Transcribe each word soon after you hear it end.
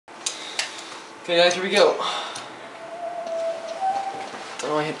Okay guys, here we go.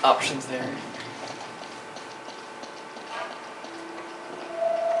 Don't know I hit options there.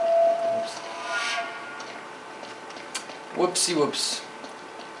 Whoopsie whoops.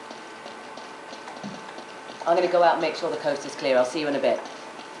 I'm going to go out and make sure the coast is clear. I'll see you in a bit.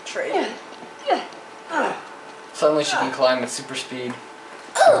 Trade. Suddenly she can climb with super speed.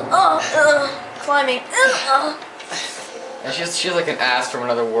 Climbing. And she's like an ass from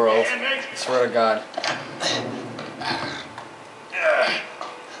another world. I swear to God. God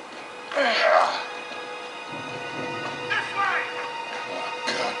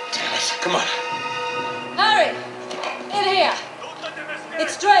damn it. Come on. Harry! In here!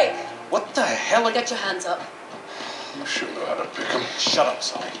 It's Drake! What the hell are you... Get your hands up. You sure know how to pick him. Shut up,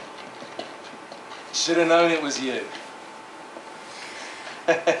 Sully. Should have known it was you.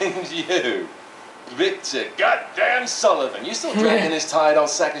 And you, Victor goddamn Sullivan. You still dragging this tired old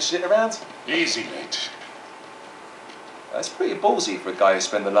sack of shit around? Easy, mate. That's pretty ballsy for a guy who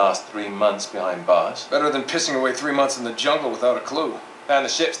spent the last 3 months behind bars. Better than pissing away 3 months in the jungle without a clue. Found the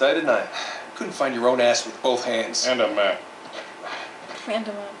ships though, didn't I? Couldn't find your own ass with both hands. And a map.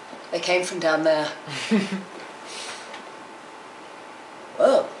 Random. They came from down there.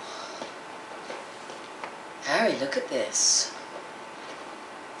 Whoa. Harry, look at this.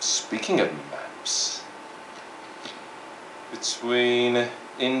 Speaking of maps, between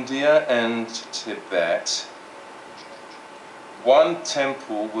India and Tibet, one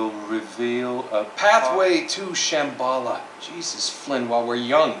temple will reveal a Pathway to Shambhala. Jesus, Flynn, while we're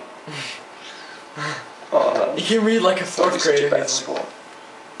young. Oh, You can read like a don't be fourth such a grader. bad sport.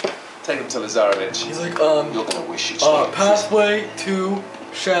 Take him to Lazarevich. He's like, You're gonna wish you changed. pathway to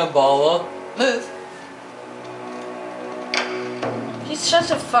Shambhala. Liz. He's such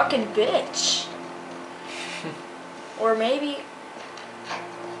a fucking bitch. Or maybe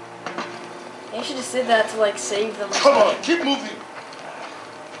she just did that to like save them. Come on, keep moving.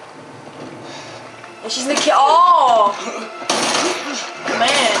 And she's the kid. Oh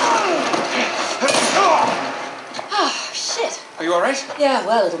man. Oh, shit. Are you alright? Yeah,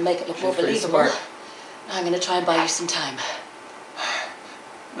 well, it'll make it look more She's pretty believable. smart. I'm going to try and buy you some time.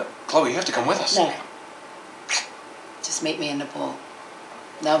 No, Chloe, you have to come with us. No. Just meet me in Nepal.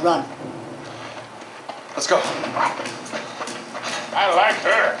 Now run. Let's go. I like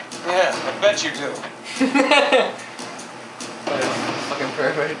her. Yeah, I bet you do. Fucking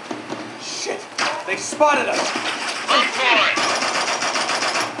perfect. Shit, they spotted us. Run for it.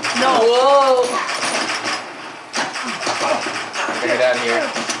 No. Whoa! Get out of here.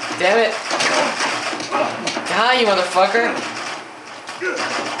 Damn it! Die, you motherfucker!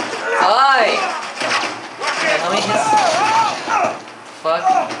 Die! Okay, let me just... Fuck.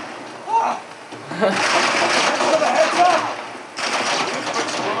 Quit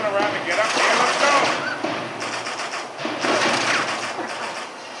screwing around and get up here. Let's go.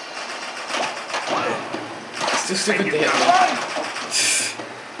 It's too stupid to hit me.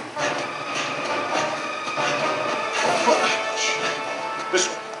 This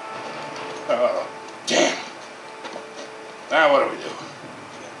way. Oh, damn. Now what do?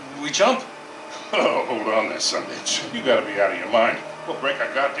 We jump? Oh, hold on there, son bitch. You gotta be out of your mind. We'll break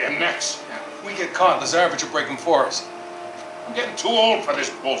our goddamn necks. If we get caught, Lazarevich will break them for us. I'm getting too old for this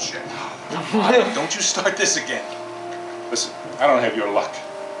bullshit. Don't you start this again. Listen, I don't have your luck.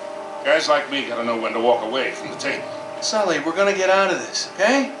 Guys like me gotta know when to walk away from the table. Sully, we're gonna get out of this,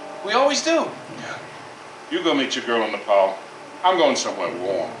 okay? We always do. Yeah. You go meet your girl in Nepal. I'm going somewhere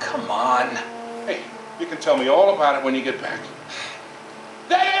warm. Come on. Hey, you can tell me all about it when you get back.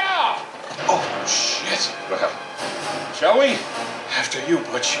 There you are! Oh, shit. Well, shall we? After you,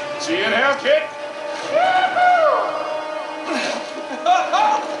 Butch. See you in hell, kid.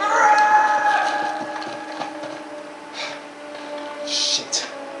 Shit.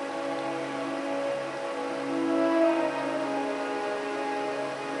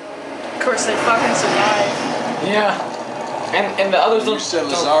 Of course they fucking survive. Yeah. And the others You don't... said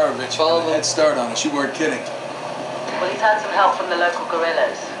don't Lazarevich follow had a head start on us. You weren't kidding. Well, he's had some help from the local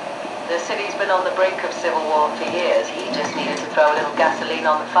guerrillas. The city's been on the brink of civil war for years. He just needed to throw a little gasoline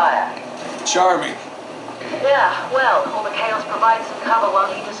on the fire. Charming. Yeah, well, all the chaos provides some cover while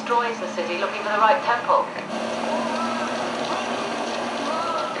he destroys the city looking for the right temple.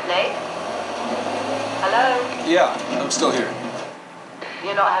 Nate? Hello? Yeah, I'm still here.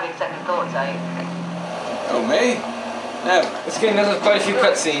 You're not having second thoughts, are you? Oh, me? Never. This game does have quite a few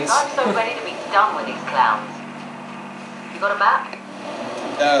cutscenes. I'm so ready to be done with these clowns. You got a map?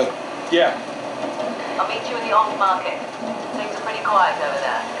 Yeah. I'll meet you in the old market. Things are pretty quiet over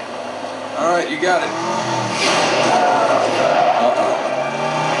there. All right, you got it. Uh-oh.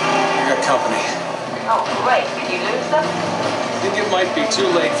 You got company. Great, did you lose them? I think it might be too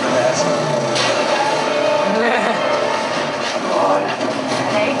late for that.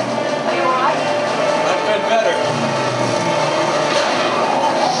 Hey, are you alright? I've been better.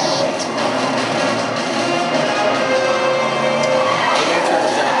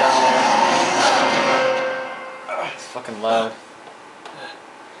 It's fucking loud.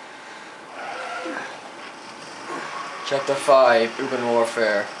 Chapter 5, Urban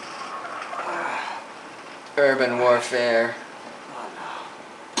Warfare. Urban Warfare.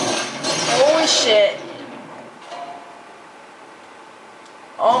 Holy shit.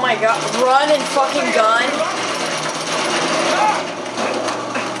 Oh my god. Run and fucking gun.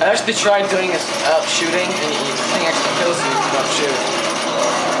 I actually tried doing this shooting, and the thing actually kills you if you don't shoot.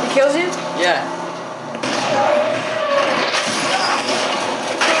 It kills you? Yeah.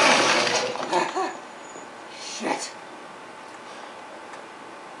 Shit.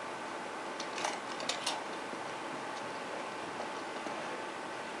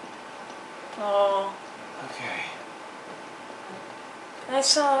 Oh. Okay. I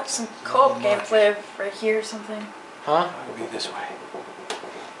saw some co-op gameplay right here or something. Huh? I'll be this way.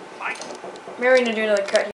 Maybe we're gonna do another cut here.